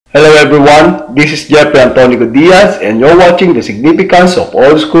Hello everyone, this is Jeffrey Antonio Diaz and you're watching the significance of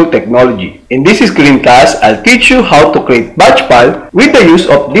old school technology. In this screen class, I'll teach you how to create batch file with the use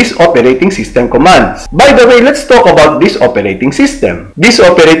of these operating system commands. By the way, let's talk about this operating system. This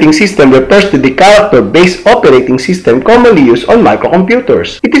operating system refers to the character-based operating system commonly used on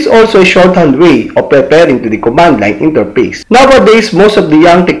microcomputers. It is also a shorthand way of referring to the command line interface. Nowadays, most of the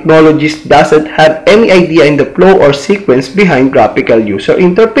young technologists doesn't have any idea in the flow or sequence behind graphical user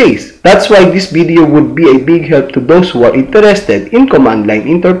interface. That's why this video would be a big help to those who are interested in command line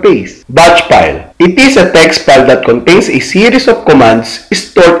interface. Batch file. It is a text file that contains a series of commands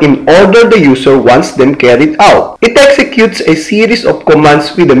stored in order the user wants them carried out. It executes a series of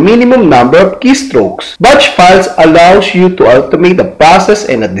commands with a minimum number of keystrokes. Batch files allows you to automate the process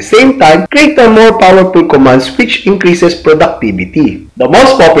and at the same time create a more powerful commands which increases productivity. The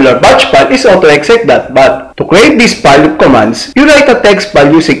most popular batch file is autoexec.bat. To create this file of commands, you write a text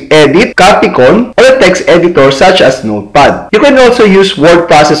file using edit, copycon, or a text editor such as Notepad. You can also use word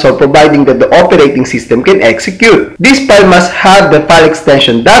processor providing that the operating system can execute. This file must have the file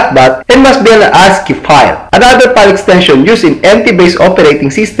extension .bat and must be an ASCII file. Another file extension used in NT-based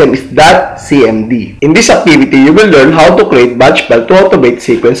operating system is .cmd. In this activity, you will learn how to create batch file to automate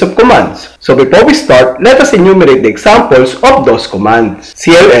sequence of commands. So before we start, let us enumerate the examples of those commands.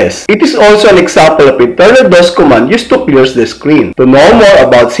 CLS. It is also an example of internal DOS command used to clear the screen. To know more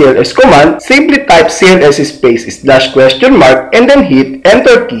about CLS command, simply type CLS space /? and then hit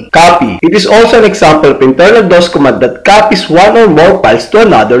enter key. Copy. It is also an example of internal DOS command that copies one or more files to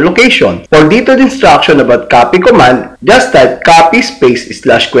another location. For detailed instruction about copy command, just type copy space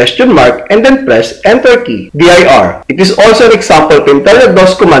 /? and then press enter key. dir. It is also an example of internal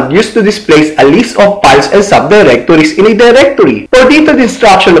DOS command used to display a list of files and subdirectories in a directory. For detailed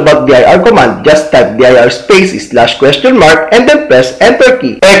instruction about dir command, just type dir space /? and then press enter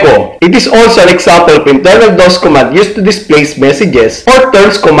key. Echo. It is also an example of internal DOS command used to display messages or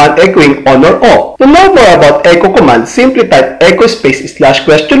turns command echoing on or off. To know more about echo command, simply type echo space /?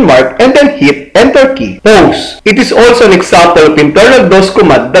 and then hit enter key. Pause. It is also an example of internal DOS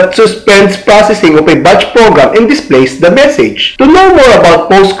command that suspends processing of a batch program and displays the message. To know more about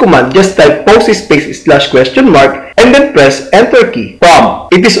pause command, just type pause space /? and then press enter key.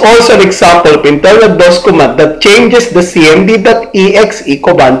 Prompt. It is also an example of internal DOS command that changes the cmd.exe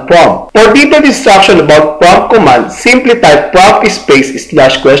command prompt. For detailed instruction about prompt command, simply type prompt space /?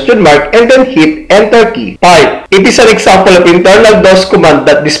 and then hit enter key. Type. It is an example of internal DOS command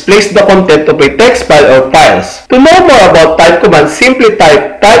that displays the content of a text file or files. To know more about type command, simply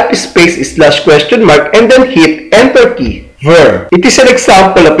type space /? and then hit enter key. Ver. It is an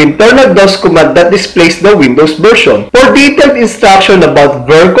example of internal DOS command that displays the Windows version. For detailed instruction about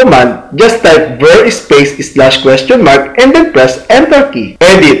ver command, just type ver space /? and then press enter key.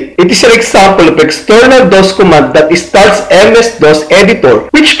 Edit. It is an example of external DOS command that starts MS-DOS editor,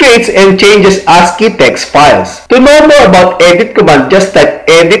 which creates and changes ASCII text files. To know more about edit command, just type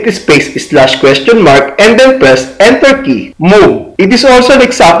edit space /? and then press enter key. Move. It is also an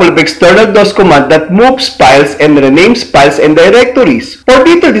example of external DOS command that moves files and renames files and directories. For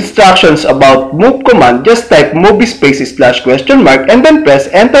detailed instructions about move command, just type move space /? and then press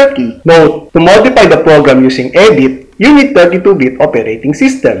enter key. Note: to modify the program using edit, you need 32-bit operating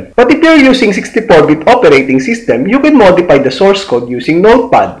system. But if you're using 64-bit operating system, you can modify the source code using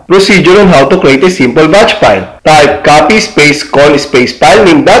Notepad. Procedure on how to create a simple batch file. Type copy space con space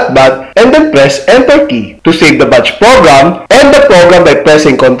filename .bat and then press enter key. To save the batch program, end the program by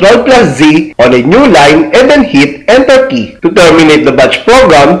pressing Ctrl+Z on a new line and then hit enter key. To terminate the batch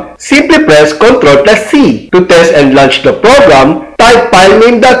program, simply press Ctrl+C. To test and launch the program, type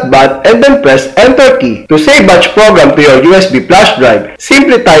filename.bat and then press enter key. To save batch program to your USB flash drive,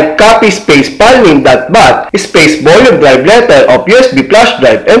 simply type copy space filename.bat space volume drive letter of USB flash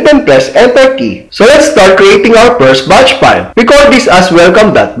drive and then press enter key. So let's start creating our first batch file. We call this as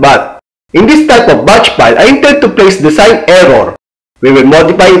welcome.bat. In this type of batch file, I intend to place the sign error. We will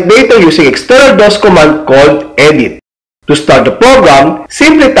modify it later using external DOS command called edit. To start the program,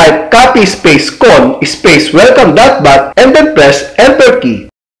 simply type copy space con space welcome.bat and then press enter key.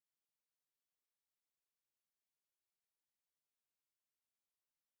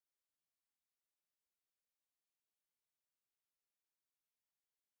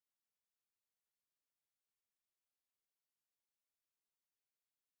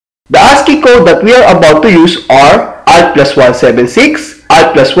 The ASCII code that we are about to use are Alt+176,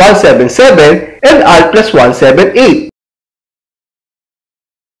 Alt+177, and Alt+178.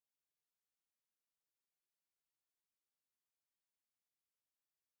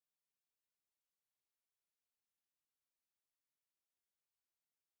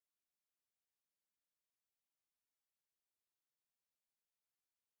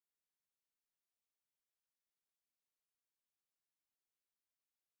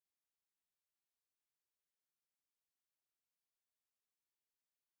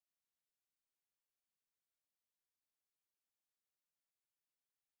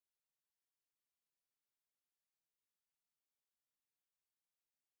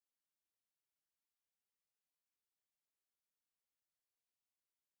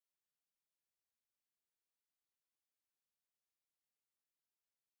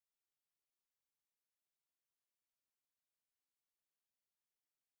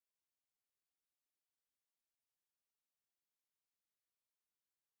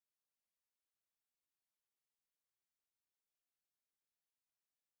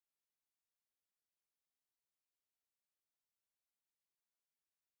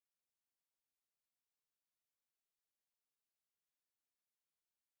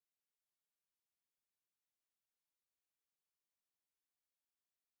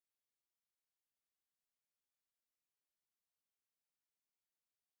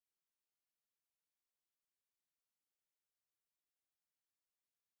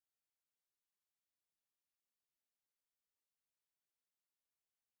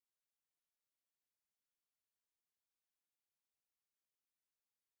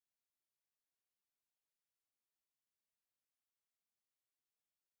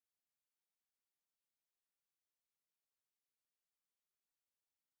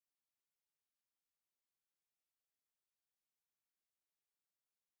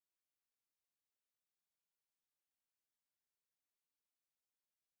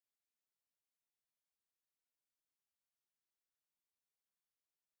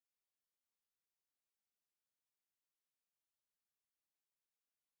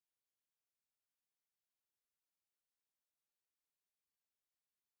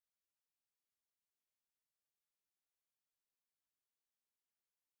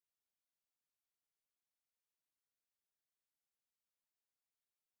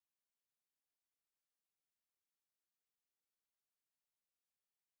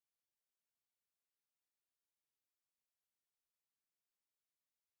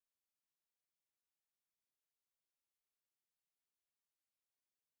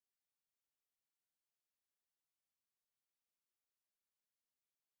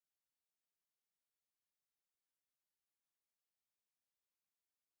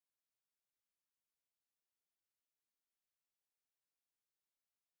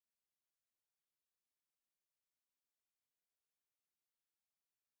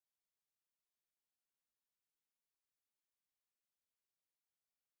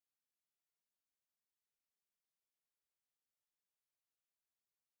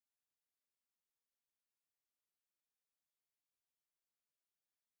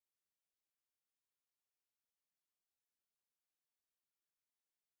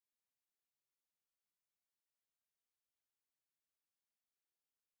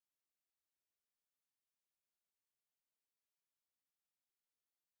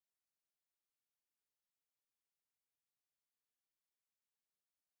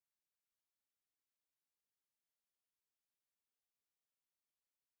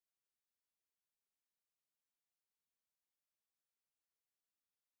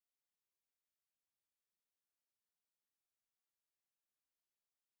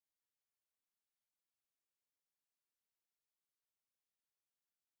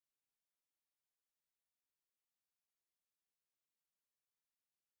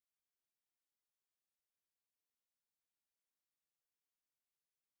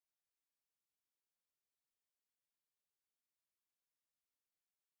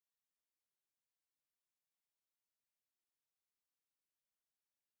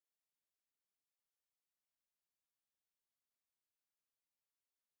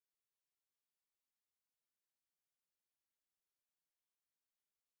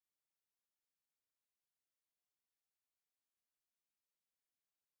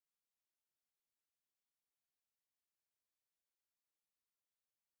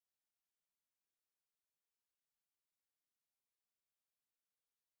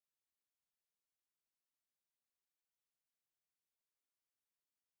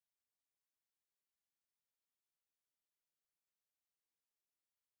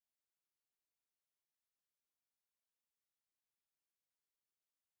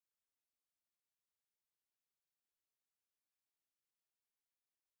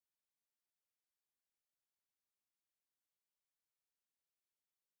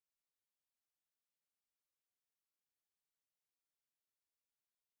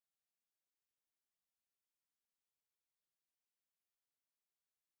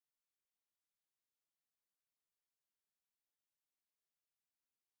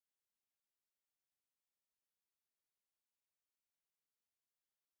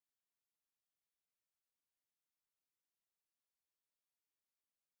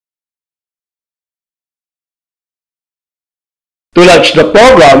 To launch the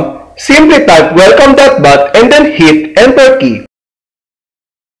program, simply type welcome.bat and then hit Enter key.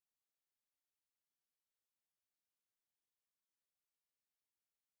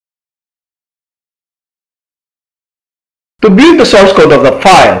 To view the source code of the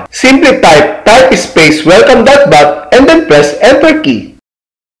file, simply type space welcome.bat and then press Enter key.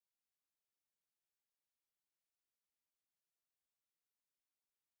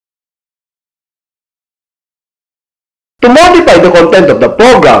 To modify the content of the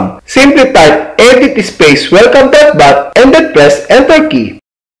program, simply type edit space welcome.bat and then press Enter key.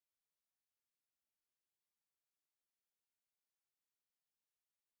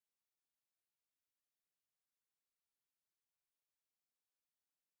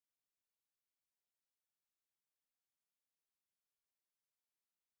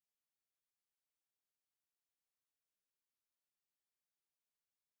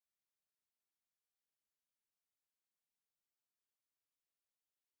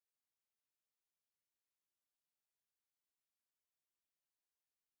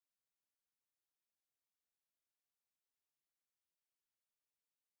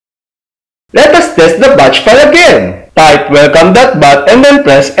 Let us test the batch file again. Type welcome.bat and then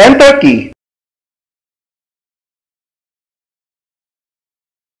press Enter key.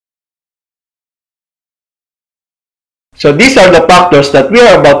 So these are the factors that we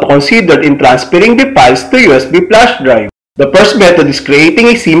are about to consider in transferring the files to USB flash drive. The first method is creating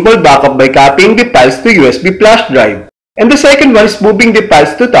a simple backup by copying the files to USB flash drive. And the second one is moving the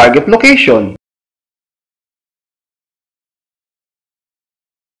files to target location.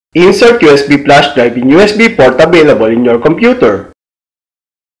 Insert USB flash drive in USB port available in your computer.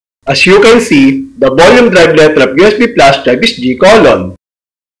 As you can see, the volume drive letter of USB flash drive is G:.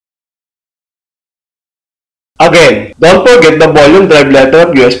 Again, don't forget the volume drive letter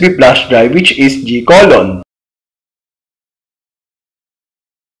of USB flash drive, which is G:.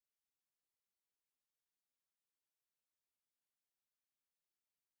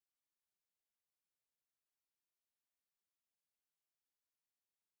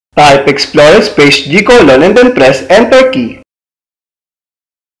 Type Explorer space G:, and then press Enter key.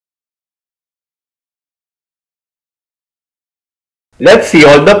 Let's see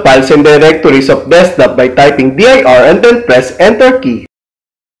all the files and directories of desktop by typing dir and then press Enter key.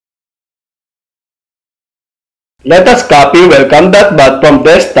 Let us copy welcome.bat from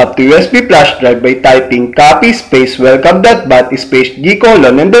desktop to USB flash drive by typing copy space welcome.bat space G:,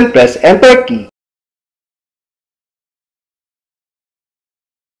 and then press Enter key.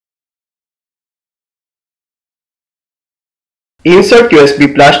 Insert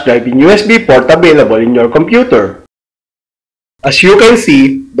USB flash drive in USB port available in your computer. As you can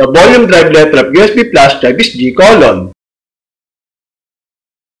see, the volume drive letter of USB flash drive is G:.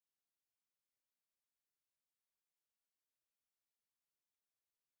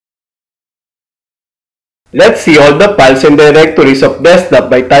 Let's see all the files and directories of desktop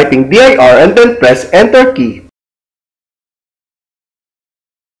by typing dir and then press Enter key.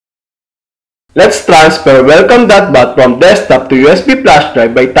 Let's transfer welcome.bat from desktop to USB flash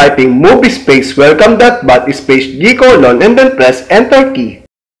drive by typing move space welcome.bat space G:, and then press Enter key.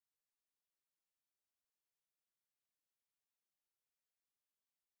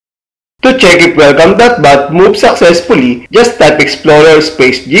 To check if welcome.bat moved successfully, just type Explorer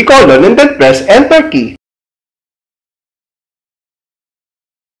space G:, and then press Enter key.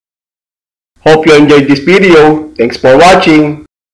 Hope you enjoyed this video. Thanks for watching.